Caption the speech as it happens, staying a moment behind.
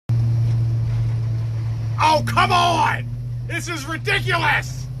Oh, come on! This is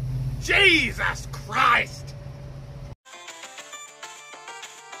ridiculous! Jesus Christ!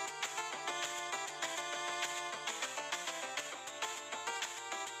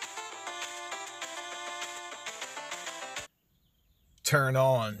 Turn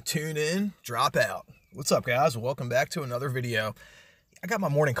on, tune in, drop out. What's up, guys? Welcome back to another video. I got my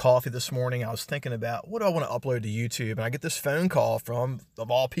morning coffee this morning. I was thinking about what do I want to upload to YouTube, and I get this phone call from, of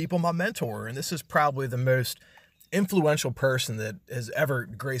all people, my mentor, and this is probably the most influential person that has ever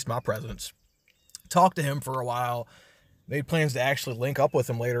graced my presence. Talked to him for a while, made plans to actually link up with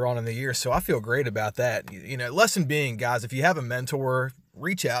him later on in the year, so I feel great about that. You know, lesson being, guys, if you have a mentor,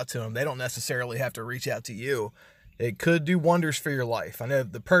 reach out to them. They don't necessarily have to reach out to you. It could do wonders for your life. I know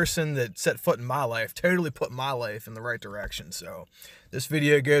the person that set foot in my life totally put my life in the right direction. So this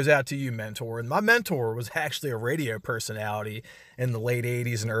video goes out to you, mentor. And my mentor was actually a radio personality in the late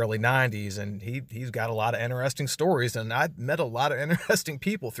 80s and early 90s. And he's got a lot of interesting stories. And I met a lot of interesting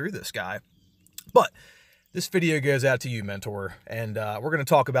people through this guy. But this video goes out to you, mentor. And we're going to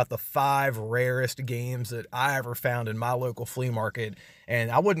talk about the 5 rarest games that I ever found in my local flea market.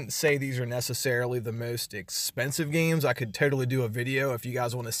 And I wouldn't say these are necessarily the most expensive games. I could totally do a video if you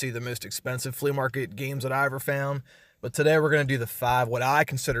guys want to see the most expensive flea market games that I ever found. But today we're going to do the 5, what I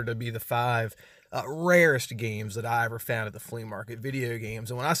consider to be the 5 rarest games that I ever found at the flea market, video games.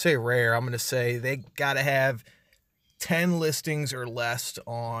 And when I say rare, I'm going to say they got to have 10 listings or less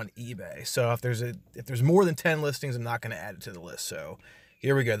on eBay. So if there's more than 10 listings, I'm not going to add it to the list. So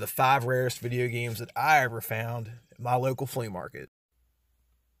here we go, the 5 rarest video games that I ever found at my local flea market.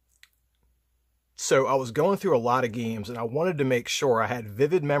 So I was going through a lot of games, and I wanted to make sure I had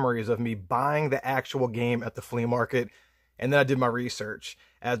vivid memories of me buying the actual game at the flea market, and then I did my research.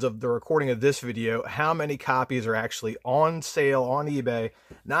 As of the recording of this video, how many copies are actually on sale on eBay,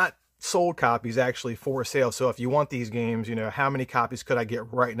 not sold copies, actually for sale. So if you want these games, you know, how many copies could I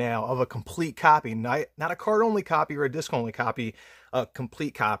get right now of a complete copy, not a card-only copy or a disc-only copy, a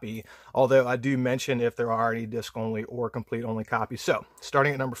complete copy, although I do mention if there are any disc-only or complete-only copies. So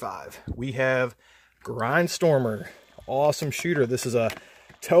starting at number 5, we have Grindstormer. Awesome shooter. This is a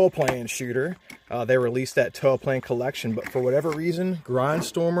Toa-Plane shooter. They released that Toa-Plane collection, but for whatever reason,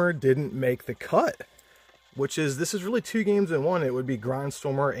 Grindstormer didn't make the cut. This is really 2 games in one. It would be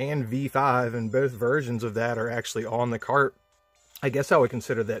Grindstormer and V5, and both versions of that are actually on the cart. I guess I would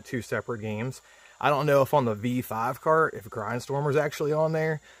consider that 2 separate games. I don't know if on the V5 cart, if Grindstormer is actually on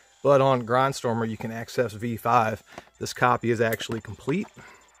there, but on Grindstormer you can access V5. This copy is actually complete.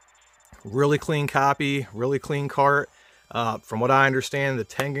 Really clean copy, really clean cart. From what I understand, the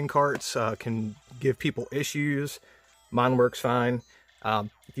Tengen carts can give people issues. Mine works fine.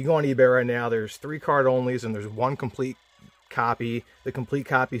 If you go on eBay right now, there's 3 card onlys and there's 1 complete copy. The complete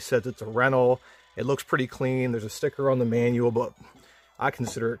copy says it's a rental. It looks pretty clean. There's a sticker on the manual, but I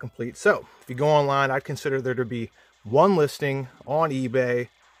consider it complete. So if you go online, I'd consider there to be 1 listing on eBay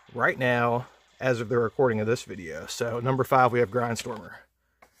right now as of the recording of this video. So number 5, we have Grindstormer.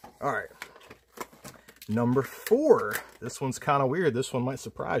 All right. Number 4. This one's kind of weird. This one might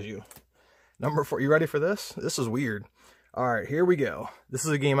surprise you. Number 4. You ready for this? This is weird. All right, here we go. This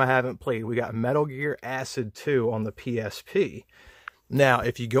is a game I haven't played. We got Metal Gear Acid 2 on the PSP. Now,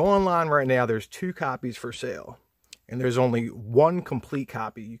 if you go online right now, there's 2 copies for sale. And there's only 1 complete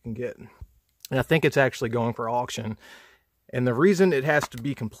copy you can get. And I think it's actually going for auction. And the reason it has to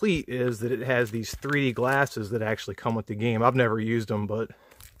be complete is that it has these 3D glasses that actually come with the game. I've never used them, but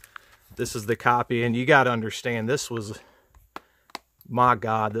this is the copy. And you got to understand, this was, my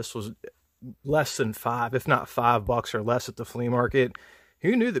God, this was less than 5, if not $5 or less at the flea market.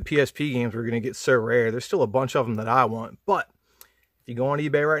 Who knew that PSP games were going to get so rare? There's still a bunch of them that I want, but if you go on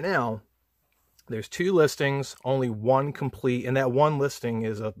eBay right now, there's 2 listings, only 1 complete, and that 1 listing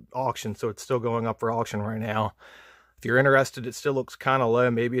is an auction, so it's still going up for auction right now. If you're interested, it still looks kind of low.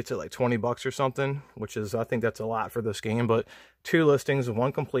 Maybe it's at like 20 bucks or something, which is, I think that's a lot for this game, but 2 listings,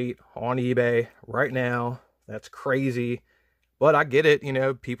 1 complete on eBay right now. That's crazy. But I get it, you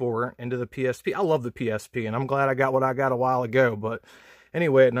know, people weren't into the PSP. I love the PSP, and I'm glad I got what I got a while ago. But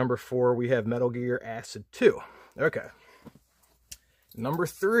anyway, at number 4, we have Metal Gear Acid 2. Okay. Number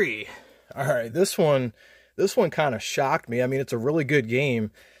 3. All right, this one kind of shocked me. I mean, it's a really good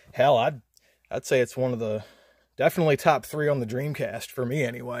game. Hell, I'd say it's one of the, definitely top 3 on the Dreamcast for me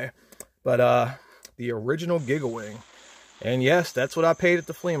anyway. But the original Gigawing. And yes, that's what I paid at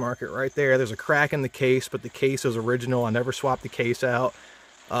the flea market right there. There's a crack in the case, but the case is original. I never swapped the case out.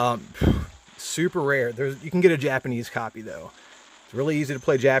 Super rare. You can get a Japanese copy though. It's really easy to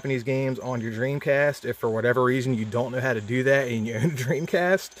play Japanese games on your Dreamcast. If for whatever reason you don't know how to do that and you own a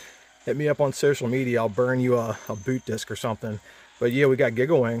Dreamcast, hit me up on social media. I'll burn you a boot disc or something. But yeah, we got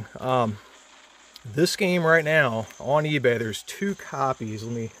Gigawing. This game right now on eBay, there's 2 copies.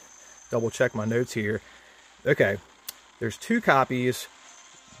 Let me double check my notes here. Okay, there's 2 copies.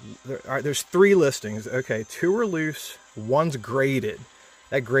 There's 3 listings. Okay, 2 are loose, 1's graded.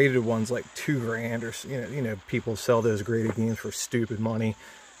 That graded one's like $2 grand, or you know, people sell those graded games for stupid money.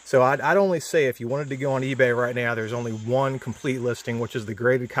 So I'd only say if you wanted to go on eBay right now, there's only 1 complete listing, which is the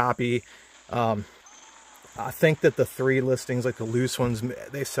graded copy. I think that the 3 listings, like the loose ones,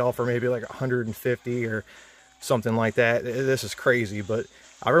 they sell for maybe like 150 or something like that. This is crazy, but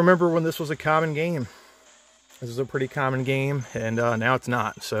I remember when this was a common game. This is a pretty common game, and now it's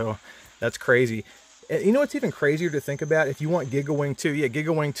not, so that's crazy. You know what's even crazier to think about? If you want Gigawing 2, yeah,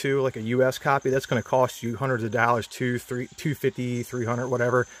 Gigawing 2, like a US copy, that's going to cost you hundreds of dollars, $250, $300,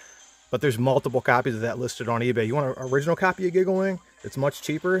 whatever. But there's multiple copies of that listed on eBay. You want an original copy of Gigawing? It's much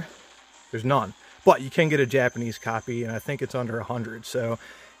cheaper. There's none. But you can get a Japanese copy, and I think it's under 100. So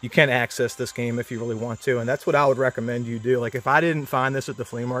you can access this game if you really want to, and that's what I would recommend you do. Like, if I didn't find this at the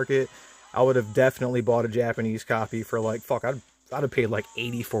flea market, I would have definitely bought a Japanese copy for like, fuck, I'd have paid like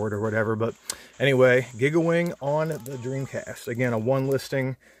 80 for it or whatever. But anyway, Gigawing on the Dreamcast. Again, a one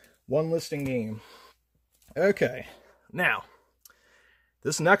listing game. Okay, now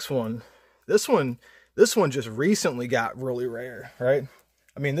this next one, this one just recently got really rare, right?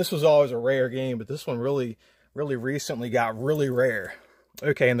 I mean, this was always a rare game, but this one really recently got really rare.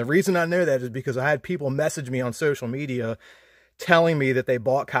 Okay, and the reason I know that is because I had people message me on social media telling me that they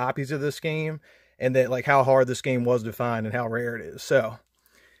bought copies of this game and that, like, how hard this game was to find and how rare it is. So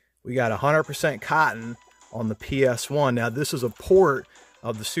we got 100% Cotton on the PS1. Now, this is a port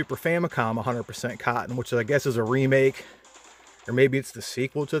of the Super Famicom 100% Cotton, which I guess is a remake, or maybe it's the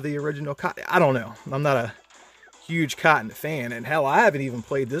sequel to the original Cotton. I don't know. I'm not a huge Cotton fan, and hell, I haven't even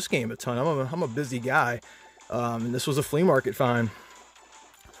played this game a ton. I'm a busy guy, and this was a flea market find.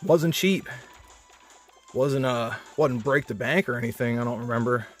 Wasn't cheap. Wasn't break the bank or anything. I don't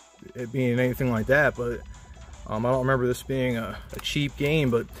remember it being anything like that, but I don't remember this being a cheap game.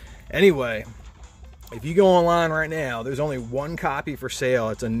 But anyway, if you go online right now, there's only 1 copy for sale.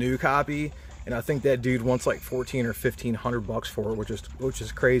 It's a new copy, and I think that dude wants like 14 or 1500 bucks for it, which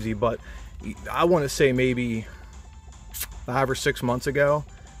is crazy. But I want to say maybe 5 or 6 months ago,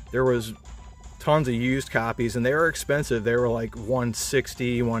 there was tons of used copies, and they were expensive. They were like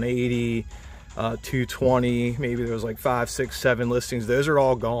 160, 180, 220. Maybe there was like 5, 6, 7 listings. Those are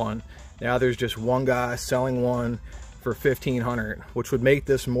all gone. Now there's just one guy selling one for 1500, which would make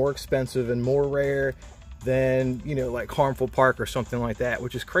this more expensive and more rare than, you know, like Harmful Park or something like that,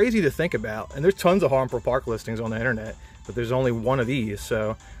 which is crazy to think about. And there's tons of Harmful Park listings on the internet, but there's only one of these.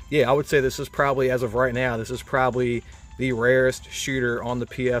 So yeah, I would say this is probably, as of right now, this is probably the rarest shooter on the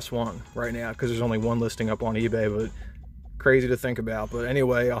PS1 right now, because there's only 1 listing up on eBay. But crazy to think about. But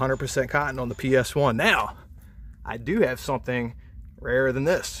anyway, 100% Cotton on the PS1. Now, I do have something rarer than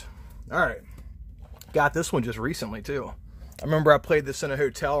this. All right, got this one just recently too. I remember I played this in a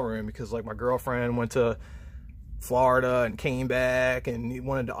hotel room because, like, my girlfriend went to Florida and came back and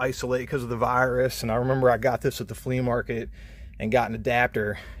wanted to isolate because of the virus. And I remember I got this at the flea market and got an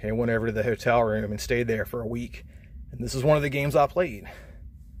adapter and went over to the hotel room and stayed there for a week. And this is one of the games I played.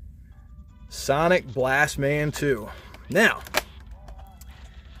 Sonic Blast Man 2. Now,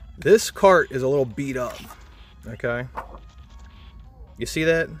 this cart is a little beat up, okay? You see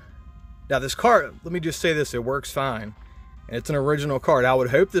that? Now this cart, let me just say this, it works fine. And it's an original cart. I would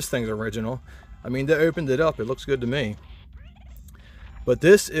hope this thing's original. I mean, they opened it up, it looks good to me. But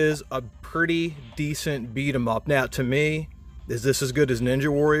this is a pretty decent beat 'em up. Now, to me, is this as good as Ninja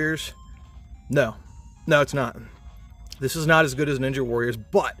Warriors? No. No, it's not. This is not as good as Ninja Warriors,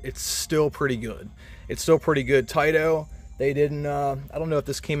 but it's still pretty good. It's still pretty good. Taito, they didn't, I don't know if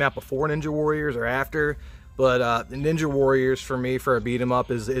this came out before Ninja Warriors or after, but Ninja Warriors, for me, for a beat 'em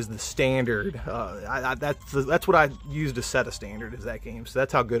up, is the standard. That's what I use to set a standard, is that game. So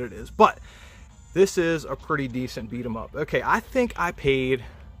that's how good it is. But this is a pretty decent beat 'em up. Okay, I think I paid,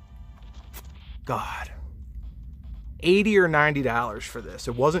 God, $80 or $90 for this.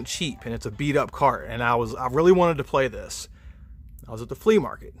 It wasn't cheap, and it's a beat up cart, and I really wanted to play this. I was at the flea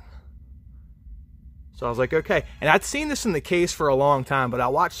market, so I was like, okay. And I'd seen this in the case for a long time, but I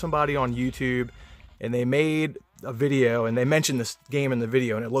watched somebody on YouTube, and they made a video, and they mentioned this game in the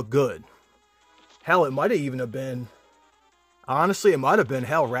video, and it looked good. Hell, it might have even have been, honestly, it might have been,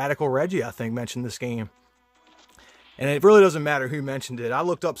 hell, Radical Reggie, I think, mentioned this game. And it really doesn't matter who mentioned it. I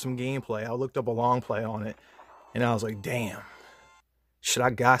looked up some gameplay. I looked up a long play on it. And I was like, damn, should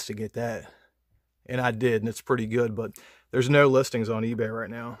I got to get that? And I did, and it's pretty good. But there's no listings on eBay right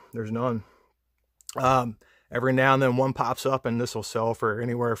now. There's none. Every now and then one pops up, and this will sell for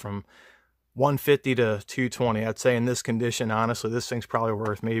anywhere from $150 to $220. I'd say in this condition, honestly, this thing's probably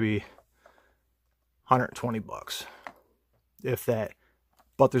worth maybe $120, if that.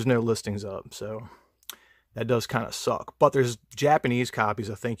 But there's no listings up, so that does kind of suck. But there's Japanese copies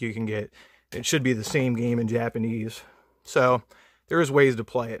I think you can get. It should be the same game in Japanese. So there is ways to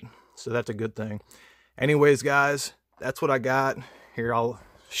play it. So that's a good thing. Anyways, guys, that's what I got. Here, I'll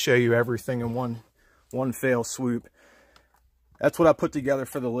show you everything in one fell swoop. That's what I put together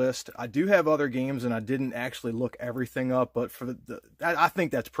for the list. I do have other games, and I didn't actually look everything up, but for I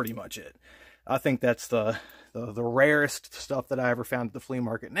think that's pretty much it. I think that's the rarest stuff that I ever found at the flea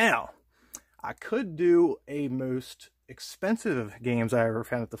market. Now, I could do a most expensive games I ever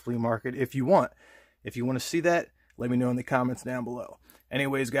found at the flea market if you want. If you want to see that, let me know in the comments down below.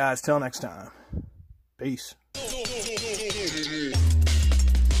 Anyways, guys, till next time. Peace.